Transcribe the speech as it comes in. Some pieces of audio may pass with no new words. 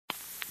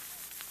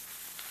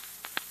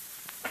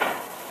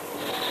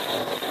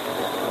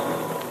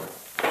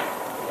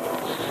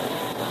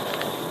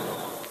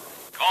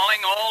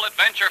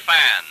adventure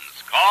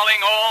fans, calling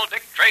all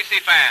Dick Tracy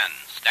fans.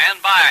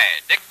 Stand by.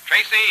 Dick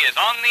Tracy is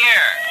on the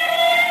air.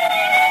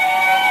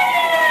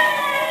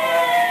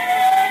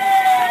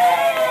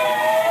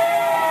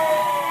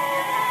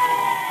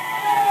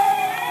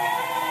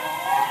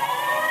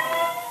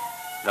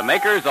 The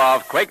makers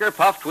of Quaker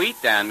Puffed Wheat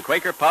and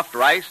Quaker Puffed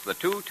Rice, the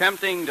two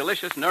tempting,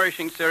 delicious,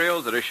 nourishing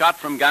cereals that are shot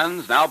from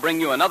guns, now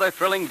bring you another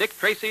thrilling Dick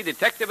Tracy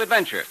detective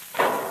adventure.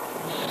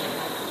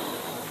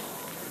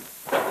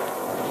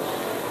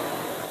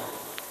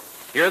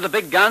 Hear the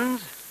big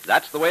guns?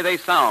 That's the way they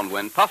sound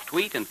when puffed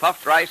wheat and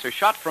puffed rice are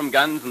shot from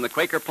guns in the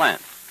Quaker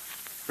plant.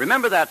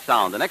 Remember that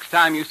sound the next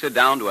time you sit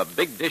down to a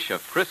big dish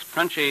of crisp,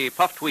 crunchy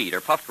puffed wheat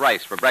or puffed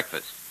rice for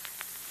breakfast.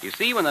 You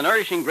see, when the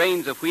nourishing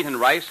grains of wheat and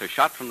rice are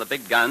shot from the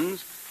big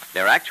guns,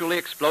 they're actually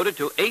exploded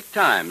to 8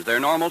 times their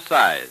normal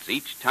size.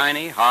 Each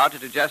tiny,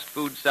 hard-to-digest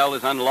food cell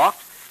is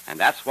unlocked, and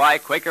that's why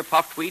Quaker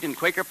Puffed Wheat and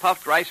Quaker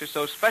Puffed Rice are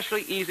so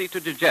specially easy to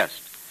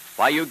digest,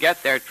 why you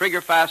get their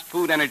trigger-fast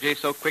food energy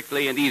so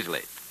quickly and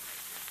easily.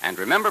 And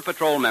remember,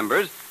 patrol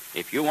members,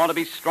 if you want to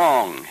be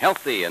strong,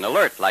 healthy, and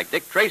alert like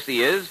Dick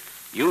Tracy is,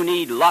 you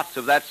need lots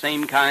of that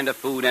same kind of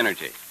food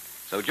energy.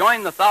 So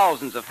join the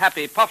thousands of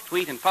happy puffed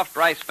wheat and puffed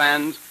rice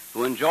fans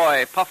who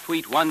enjoy puffed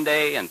wheat one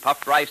day and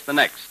puffed rice the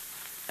next.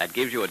 That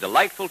gives you a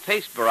delightful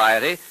taste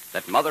variety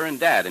that Mother and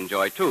Dad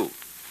enjoy, too.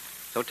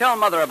 So tell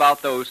Mother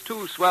about those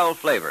 2 swell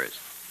flavors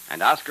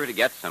and ask her to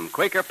get some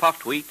Quaker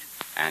Puffed Wheat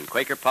and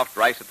Quaker Puffed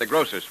Rice at the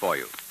grocer's for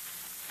you.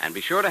 And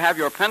be sure to have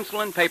your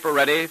pencil and paper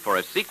ready for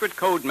a secret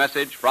code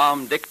message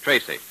from Dick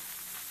Tracy.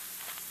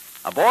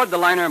 Aboard the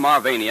liner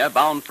Marvania,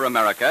 bound for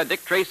America,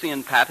 Dick Tracy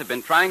and Pat have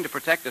been trying to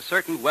protect a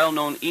certain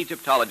well-known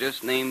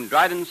Egyptologist named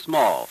Dryden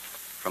Small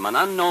from an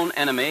unknown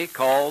enemy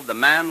called the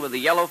Man with the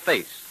Yellow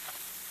Face.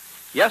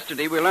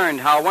 Yesterday, we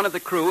learned how one of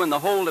the crew in the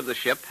hold of the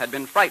ship had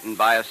been frightened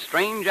by a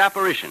strange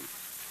apparition.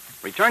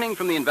 Returning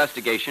from the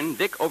investigation,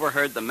 Dick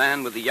overheard the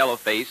Man with the Yellow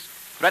Face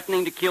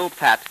threatening to kill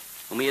Pat,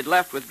 whom he had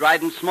left with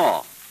Dryden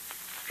Small.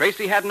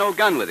 Tracy had no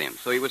gun with him,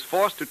 so he was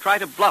forced to try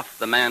to bluff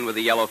the Man with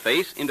the Yellow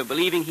Face into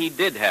believing he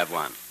did have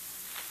one.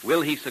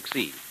 Will he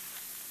succeed?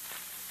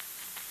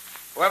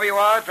 Whoever you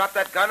are, drop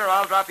that gun or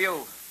I'll drop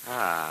you.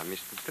 Ah,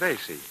 Mr.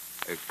 Tracy.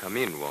 Come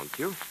in, won't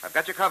you? I've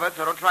got you covered,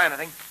 so don't try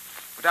anything.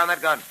 Put down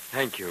that gun.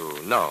 Thank you.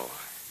 No.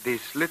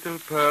 This little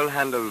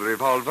pearl-handled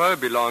revolver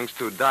belongs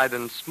to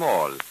Dryden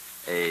Small,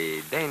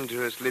 a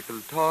dangerous little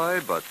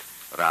toy, but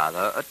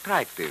rather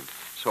attractive,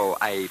 so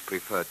I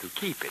prefer to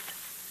keep it.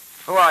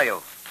 Who are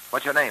you?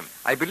 What's your name?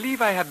 I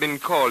believe I have been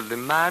called the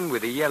Man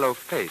with the Yellow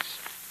Face.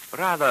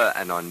 Rather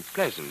an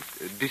unpleasant,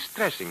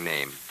 distressing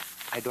name.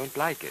 I don't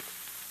like it.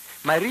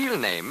 My real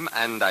name,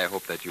 and I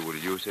hope that you will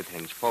use it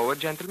henceforward,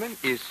 gentlemen,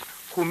 is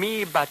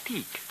Humi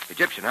Batik.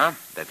 Egyptian, huh?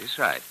 That is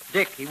right.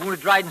 Dick, he wounded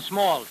Dryden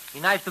Small.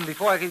 He knifed him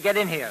before I could get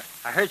in here.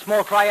 I heard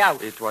Small cry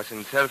out. It was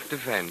in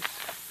self-defense.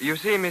 You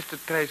see, Mr.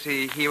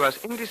 Tracy, he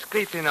was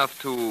indiscreet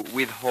enough to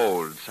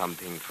withhold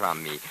something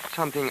from me,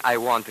 something I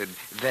wanted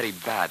very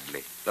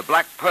badly. The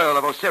Black Pearl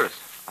of Osiris.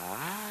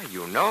 Ah,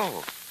 you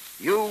know.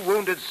 You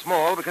wounded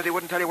Small because he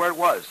wouldn't tell you where it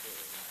was.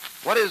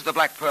 What is the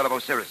Black Pearl of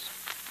Osiris?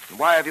 And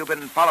why have you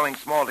been following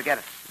Small to get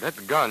it?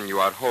 That gun you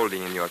are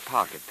holding in your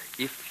pocket,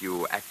 if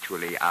you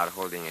actually are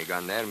holding a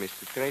gun there,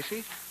 Mr.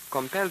 Tracy,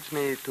 compels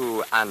me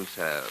to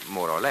answer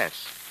more or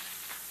less.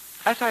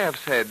 As I have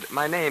said,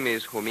 my name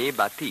is Humi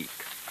Batik.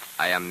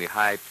 I am the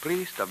high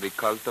priest of the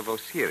cult of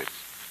Osiris,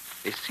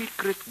 a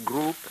secret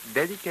group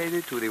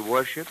dedicated to the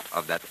worship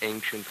of that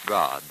ancient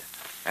god.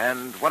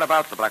 And what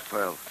about the Black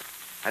Pearl?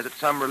 Has it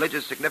some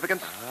religious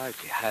significance? It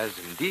has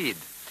indeed.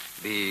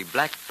 The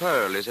Black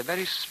Pearl is a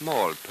very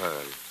small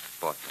pearl.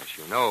 But, as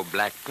you know,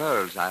 black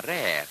pearls are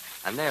rare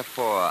and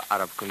therefore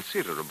are of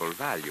considerable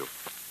value.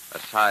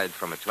 Aside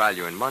from its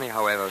value in money,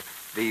 however,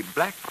 the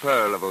Black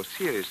Pearl of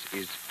Osiris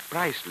is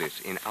priceless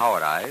in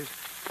our eyes,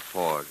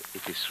 for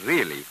it is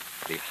really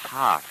the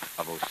heart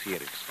of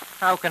Osiris.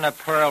 How can a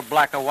pearl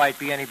black or white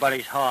be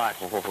anybody's heart?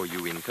 Oh,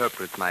 you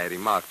interpret my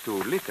remark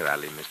too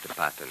literally, Mr.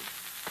 Patton.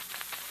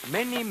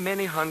 Many,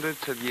 many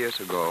hundreds of years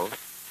ago,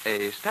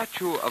 a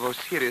statue of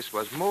Osiris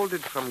was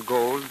molded from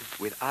gold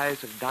with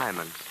eyes of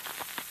diamonds.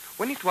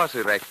 When it was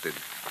erected,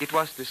 it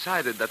was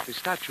decided that the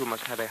statue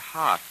must have a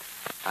heart,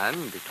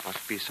 and it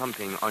must be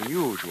something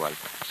unusual,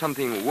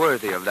 something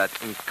worthy of that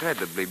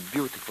incredibly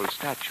beautiful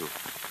statue.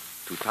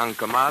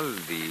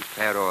 Tutankhamun, the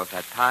pharaoh of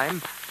that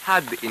time,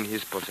 had in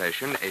his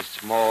possession a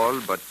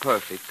small but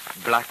perfect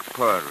black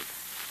pearl,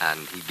 and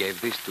he gave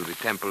this to the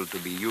temple to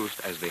be used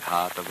as the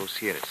heart of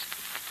Osiris.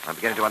 I'm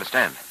beginning to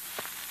understand.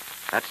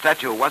 That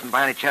statue wasn't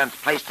by any chance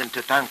placed in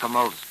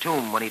Tutankhamun's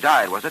tomb when he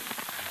died, was it?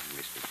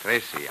 Mr.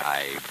 Tracy,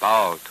 I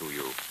bow to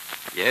you.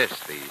 Yes,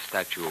 the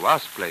statue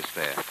was placed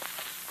there.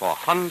 For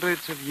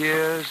hundreds of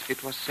years,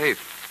 it was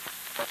safe.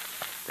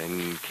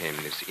 Then came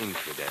this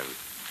infidel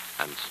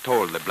and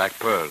stole the Black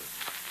Pearl.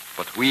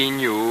 But we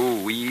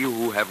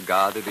who have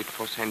guarded it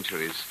for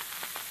centuries,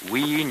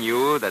 we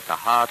knew that the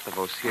heart of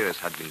Osiris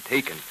had been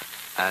taken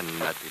and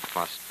that it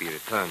must be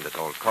returned at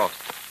all costs.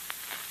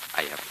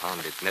 I have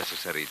found it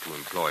necessary to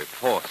employ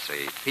force,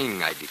 a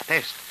thing I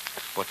detest.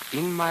 But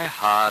in my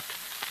heart,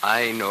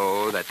 I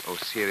know that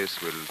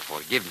Osiris will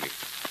forgive me,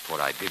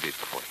 for I did it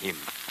for him.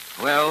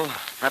 Well,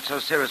 perhaps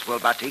Osiris will,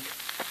 Batik.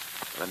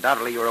 But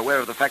undoubtedly you're aware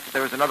of the fact that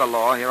there is another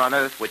law here on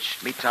Earth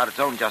which metes out its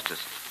own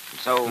justice. And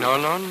so...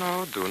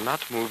 No. Do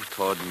not move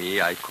toward me,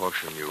 I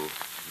caution you.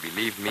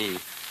 Believe me,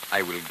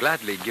 I will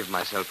gladly give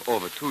myself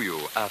over to you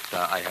after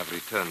I have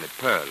returned the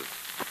pearl.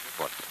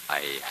 But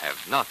I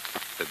have not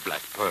the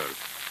black pearl.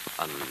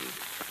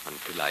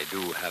 Until I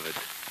do have it,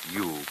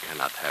 you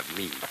cannot have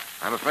me.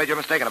 I'm afraid you're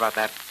mistaken about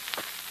that.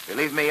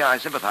 Believe me, I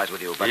sympathize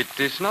with you, but... It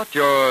is not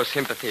your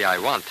sympathy I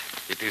want.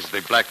 It is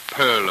the black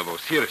pearl of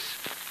Osiris.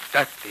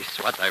 That is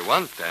what I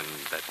want, and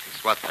that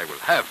is what I will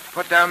have.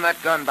 Put down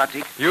that gun,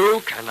 Batik.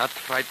 You cannot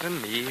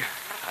frighten me.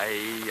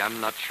 I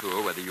am not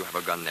sure whether you have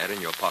a gun there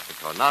in your pocket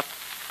or not,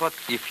 but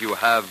if you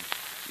have,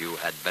 you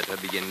had better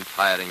begin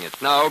firing it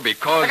now,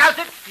 because... Look out,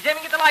 Dick. He's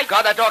aiming at the light.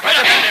 Guard that door,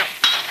 Captain.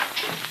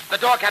 The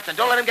door, Captain.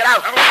 Don't let him get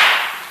out.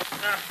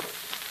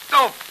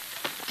 Go.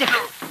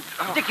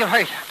 Dick, you're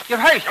hurt. You're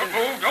hurt.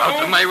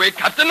 Out of my way,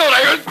 Captain, or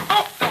I will...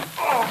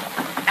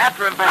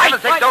 After him, for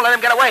heaven's sake, don't let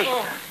him get away.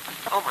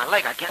 Oh, my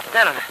leg, I can't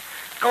stand on it.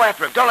 Go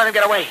after him. Don't let him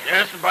get away.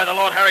 Yes, and by the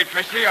Lord Harry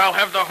Tracy, I'll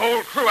have the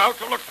whole crew out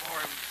to look for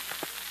him.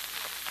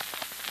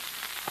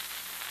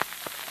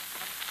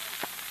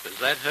 Does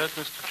that hurt,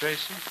 Mr.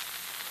 Tracy?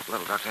 A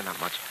little, Doctor, not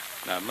much.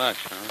 Not much,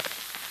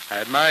 huh?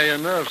 I admire your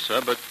nerve,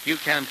 sir, but you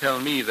can't tell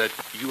me that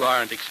you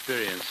aren't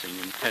experiencing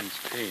intense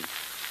pain.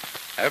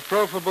 I've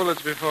probed for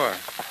bullets before.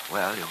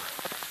 Well,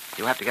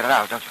 you have to get it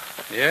out, don't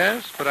you?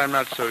 Yes, but I'm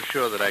not so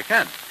sure that I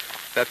can.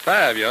 That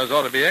thigh of yours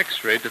ought to be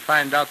x-rayed to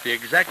find out the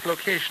exact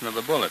location of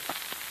the bullet.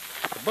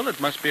 The bullet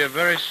must be a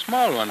very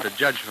small one to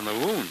judge from the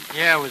wound.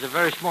 Yeah, it was a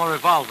very small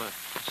revolver.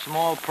 A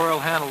small pearl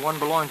handle, one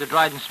belonging to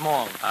Dryden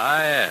Small.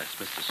 Ah, yes,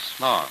 Mr.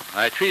 Small.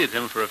 I treated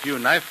him for a few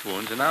knife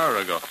wounds an hour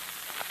ago.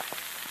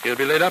 He'll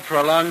be laid up for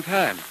a long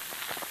time.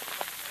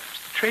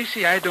 Mr.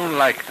 Tracy, I don't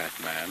like that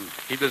man.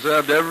 He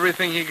deserved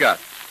everything he got.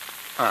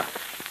 Huh.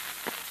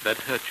 That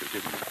hurt you,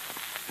 didn't it?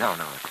 No,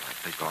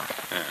 please go on.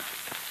 Yeah.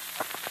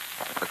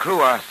 The crew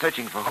are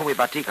searching for Humi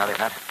Batik, are they,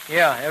 Pat?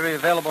 Yeah, every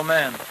available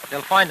man.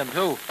 They'll find him,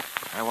 too.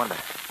 I wonder.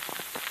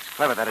 He's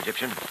clever, that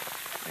Egyptian.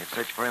 They've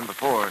searched for him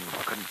before and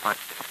couldn't find...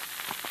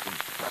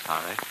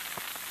 Sorry.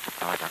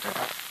 All right, Doctor.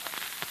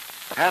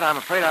 Pat, I'm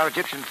afraid our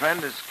Egyptian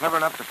friend is clever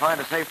enough to find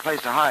a safe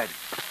place to hide.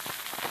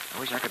 I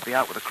wish I could be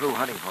out with the crew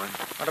hunting for him.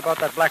 What about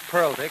that black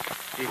pearl, Dick?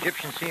 The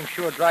Egyptian seems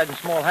sure Dryden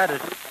Small had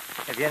it.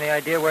 Have you any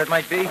idea where it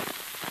might be?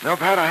 No,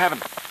 Pat, I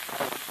haven't.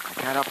 I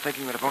can't help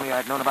thinking that if only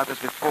I'd known about this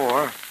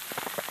before,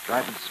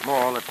 Dryden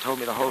Small had told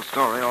me the whole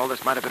story, all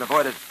this might have been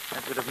avoided.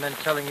 That would have meant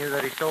telling you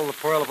that he stole the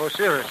pearl of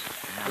Osiris.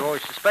 You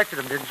always suspected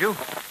him, didn't you?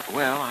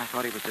 Well, I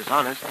thought he was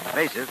dishonest and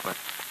evasive, but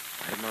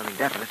I didn't know anything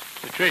definite.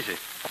 Mr. Tracy,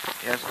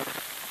 Yes?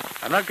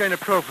 I'm not going to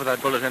probe for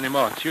that bullet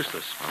anymore. It's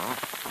useless. Oh?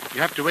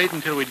 You have to wait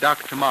until we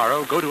dock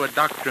tomorrow, go to a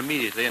doctor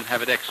immediately, and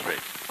have it x-rayed.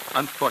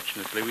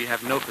 Unfortunately, we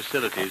have no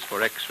facilities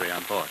for x-ray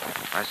on board.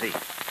 I see.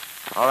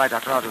 All right,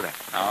 Doctor, I'll do that.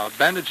 Now,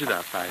 bandage it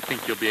up. I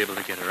think you'll be able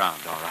to get around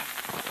all right.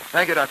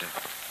 Thank you, Doctor.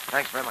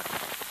 Thanks very much.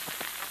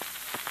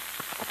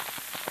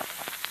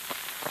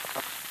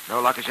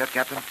 No luck as yet,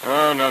 Captain?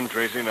 Oh, none,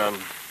 Tracy, none.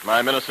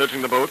 My men are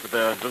searching the boat, but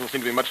there doesn't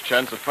seem to be much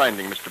chance of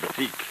finding Mr.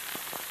 Batik.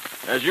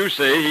 As you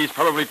say, he's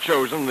probably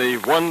chosen the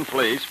one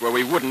place where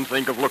we wouldn't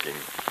think of looking.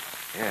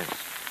 Yes.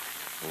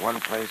 The one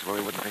place where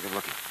we wouldn't think of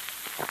looking.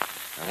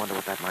 I wonder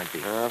what that might be.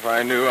 If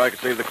I knew, I could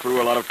save the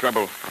crew a lot of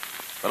trouble.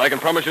 But I can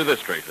promise you this,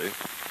 Tracy.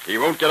 He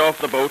won't get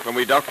off the boat when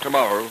we dock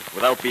tomorrow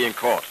without being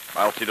caught.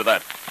 I'll see to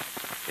that.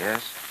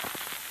 Yes?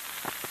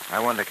 I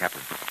wonder,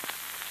 Captain.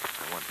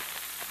 I wonder.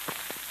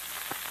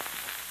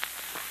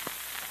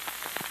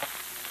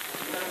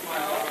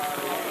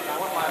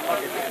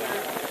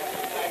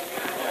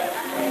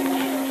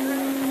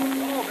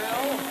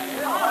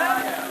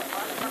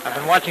 I've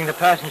been watching the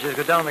passengers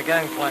go down the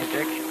gangplank,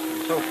 Dick.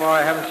 And so far,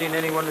 I haven't seen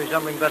anyone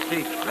resembling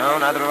Batik. No,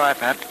 neither have I,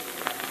 Pat.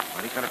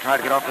 But he's going to try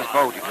to get off this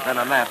boat. You can depend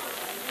on that.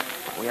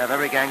 We have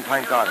every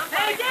gangplank guarded.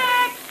 Hey,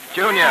 Dick!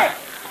 Junior!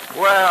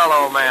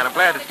 Well, old man, I'm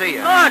glad to see you.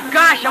 Oh,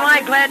 gosh, am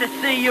I glad to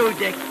see you,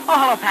 Dick. Oh,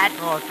 hello, Pat.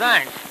 Oh,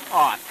 thanks.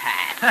 Oh,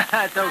 Pat.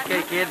 That's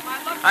okay, kid.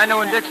 I know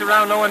when Dick's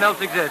around, no one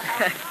else exists.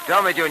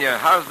 Tell me, Junior,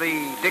 how's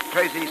the Dick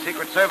Tracy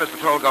Secret Service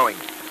Patrol going?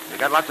 You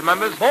got lots of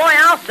members? Boy,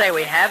 I'll say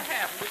we have.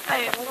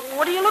 Hey,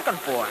 what are you looking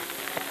for?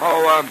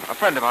 Oh, a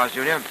friend of ours,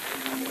 Junior.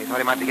 We thought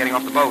he might be getting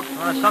off the boat.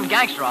 Some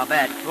gangster, I'll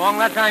bet. Long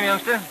that time,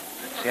 youngster?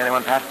 See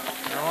anyone, Pat?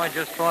 No, I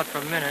just thought for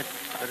a minute,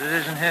 but it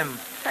isn't him.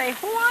 Hey,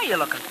 who are you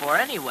looking for,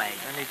 anyway?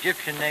 An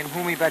Egyptian named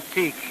Humi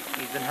Batik.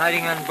 He's been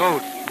hiding on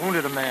boat,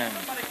 wounded a man.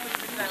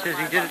 He says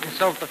he did it in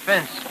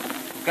self-defense.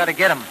 We've got to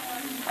get him.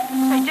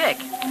 Hey, Dick,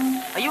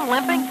 are you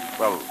limping?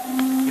 Well,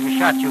 Give him a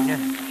shot, Junior.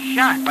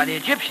 Shot by the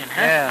Egyptian,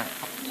 huh? Yeah.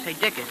 Say,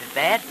 Dick, is it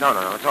bad?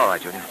 no, it's all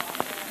right, Junior.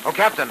 Oh,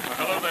 Captain.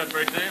 Hello there,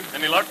 Tracy.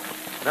 Any luck?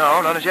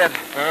 No, none as yet.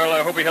 Well,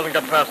 I hope he hasn't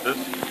got past us.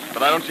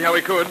 But I don't see how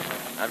he could.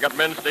 I've got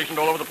men stationed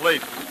all over the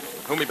place.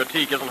 Humi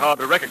Batik isn't hard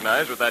to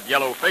recognize with that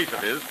yellow face of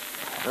his.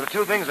 There are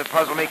two things that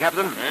puzzle me,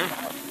 Captain. Eh?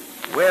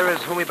 Where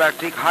is Humi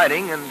Baktik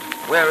hiding, and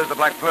where is the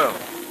Black Pearl?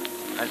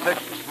 I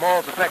searched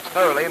Small's effects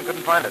thoroughly and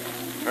couldn't find it.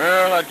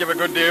 Well, I'd give a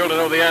good deal to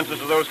know the answers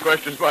to those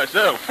questions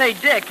myself. Say,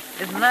 Dick,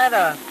 isn't that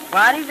a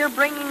body they're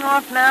bringing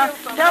off now?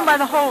 Down by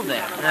the hole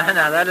there.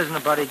 No, that isn't a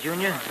body,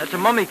 Junior. That's a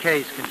mummy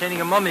case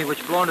containing a mummy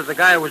which belonged to the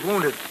guy who was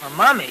wounded. A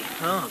mummy?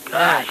 Oh,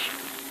 gosh.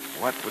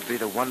 What would be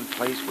the one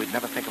place we'd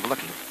never think of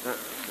looking?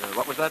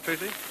 What was that,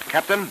 Tracy?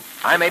 Captain,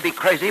 I may be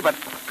crazy, but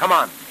come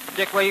on.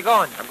 Dick, where you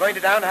going? I'm going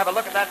down to have a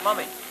look at that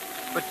mummy.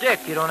 But,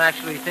 Dick, you don't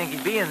actually think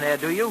he'd be in there,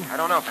 do you? I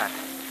don't know, Pat.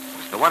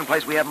 It's the one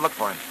place we haven't looked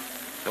for him.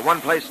 The one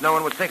place no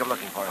one would think of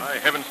looking for him. By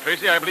heavens,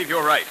 Tracy, I believe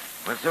you're right.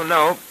 We'll soon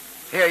know.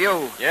 Here,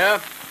 you. Yeah?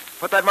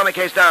 Put that mummy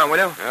case down, will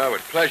you? Oh,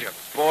 with pleasure.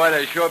 Boy,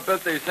 they sure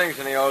built these things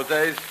in the old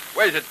days.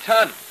 Weighs a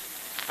ton.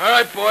 All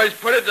right, boys,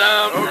 put it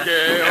down.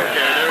 Okay.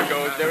 There it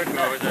goes. There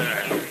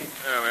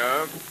we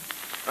are.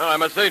 Well, I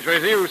must say,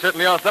 Tracy, you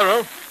certainly are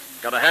thorough.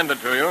 Got to hand it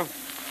to you.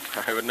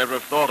 I would never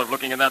have thought of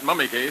looking in that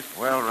mummy case.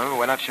 Well, remember,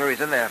 we're not sure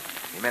he's in there.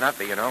 He may not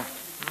be, you know.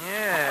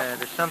 Yeah,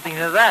 there's something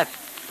to that.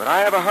 But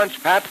I have a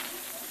hunch, Pat.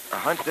 A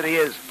hunch that he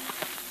is.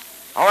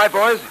 All right,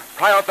 boys.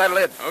 Pry off that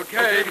lid.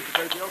 Okay.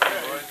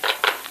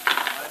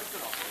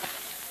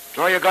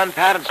 Draw your gun,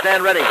 Pat, and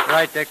stand ready.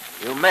 Right, Dick.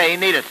 You may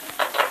need it.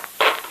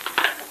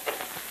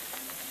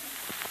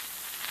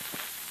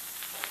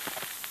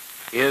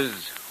 Is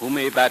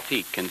Humi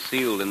Batik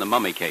concealed in the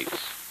mummy case?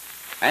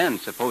 And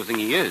supposing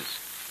he is,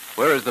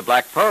 where is the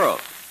Black Pearl?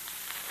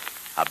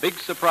 A big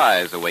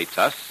surprise awaits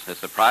us, a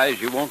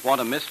surprise you won't want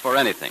to miss for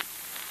anything.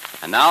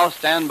 And now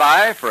stand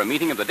by for a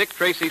meeting of the Dick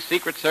Tracy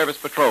Secret Service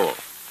Patrol,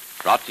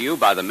 brought to you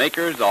by the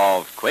makers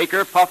of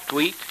Quaker Puffed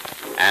Wheat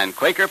and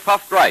Quaker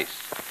Puffed Rice,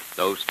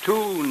 those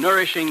two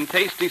nourishing,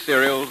 tasty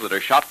cereals that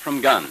are shot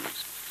from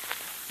guns.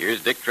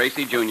 Here's Dick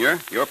Tracy, Jr.,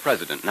 your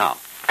president now.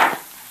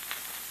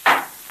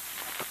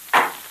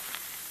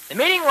 The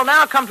meeting will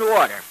now come to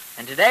order.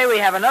 And today we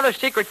have another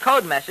secret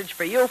code message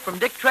for you from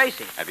Dick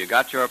Tracy. Have you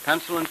got your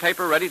pencil and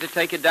paper ready to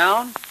take it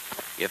down?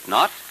 If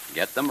not,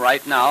 get them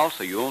right now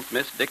so you won't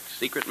miss Dick's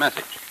secret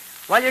message.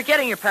 While you're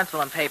getting your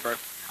pencil and paper,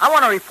 I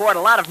want to report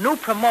a lot of new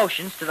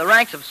promotions to the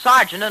ranks of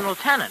sergeant and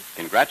lieutenant.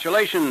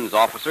 Congratulations,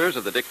 officers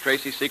of the Dick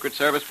Tracy Secret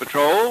Service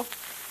Patrol.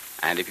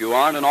 And if you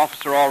aren't an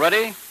officer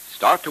already,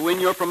 start to win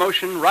your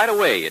promotion right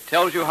away. It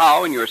tells you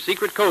how in your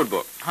secret code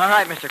book. All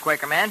right, Mr.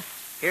 Quakerman.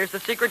 Here's the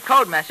secret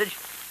code message.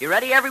 You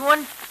ready,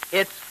 everyone?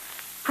 It's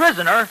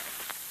prisoner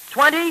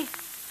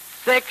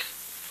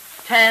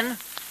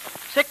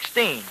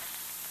 261016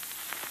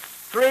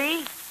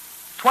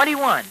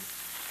 321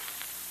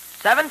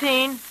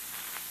 17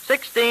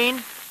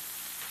 16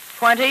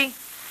 20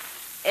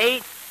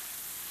 8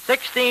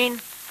 16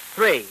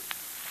 3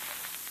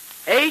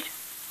 8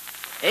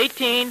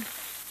 18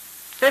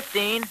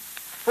 15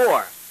 4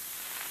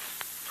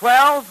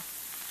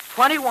 12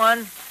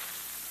 21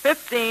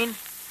 15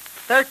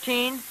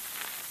 13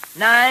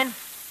 9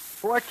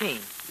 14.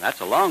 That's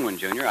a long one,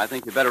 Junior. I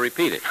think you better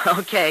repeat it.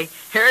 Okay,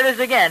 here it is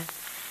again.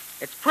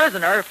 It's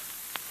prisoner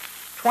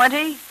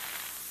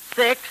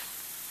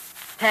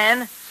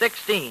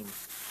 261016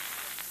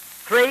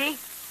 3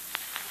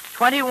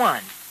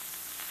 21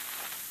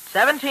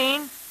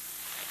 17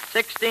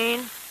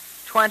 16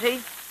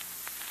 20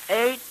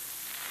 8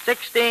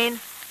 16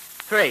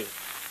 3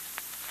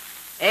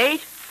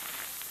 8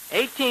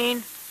 18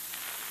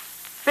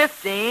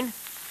 15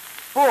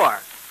 4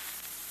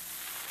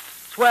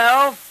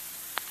 12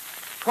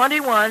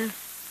 21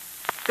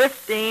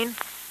 15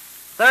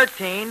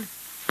 13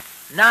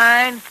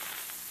 9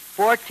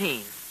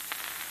 14.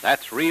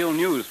 That's real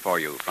news for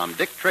you from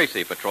Dick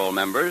Tracy Patrol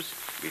members.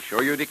 Be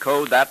sure you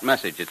decode that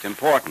message. It's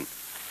important.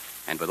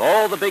 And with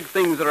all the big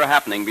things that are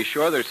happening, be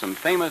sure there's some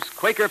famous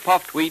Quaker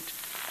Puffed Wheat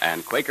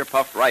and Quaker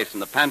Puffed Rice in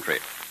the pantry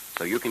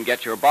so you can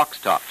get your box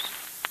tops.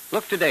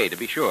 Look today to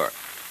be sure.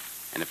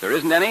 And if there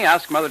isn't any,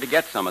 ask Mother to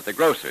get some at the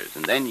grocer's,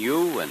 and then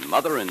you and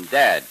Mother and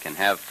Dad can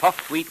have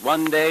puffed wheat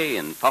one day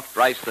and puffed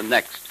rice the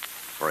next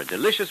for a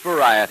delicious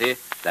variety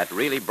that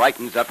really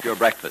brightens up your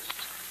breakfasts.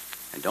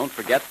 And don't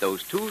forget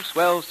those two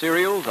swell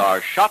cereals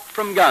are shot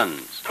from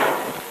guns.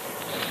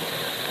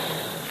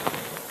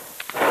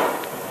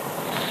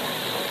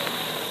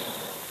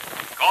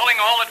 Calling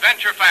all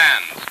adventure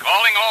fans,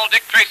 calling all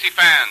Dick Tracy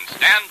fans.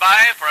 Stand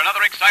by for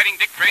another exciting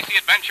Dick Tracy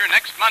adventure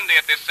next Monday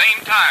at this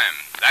same time.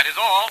 That is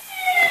all.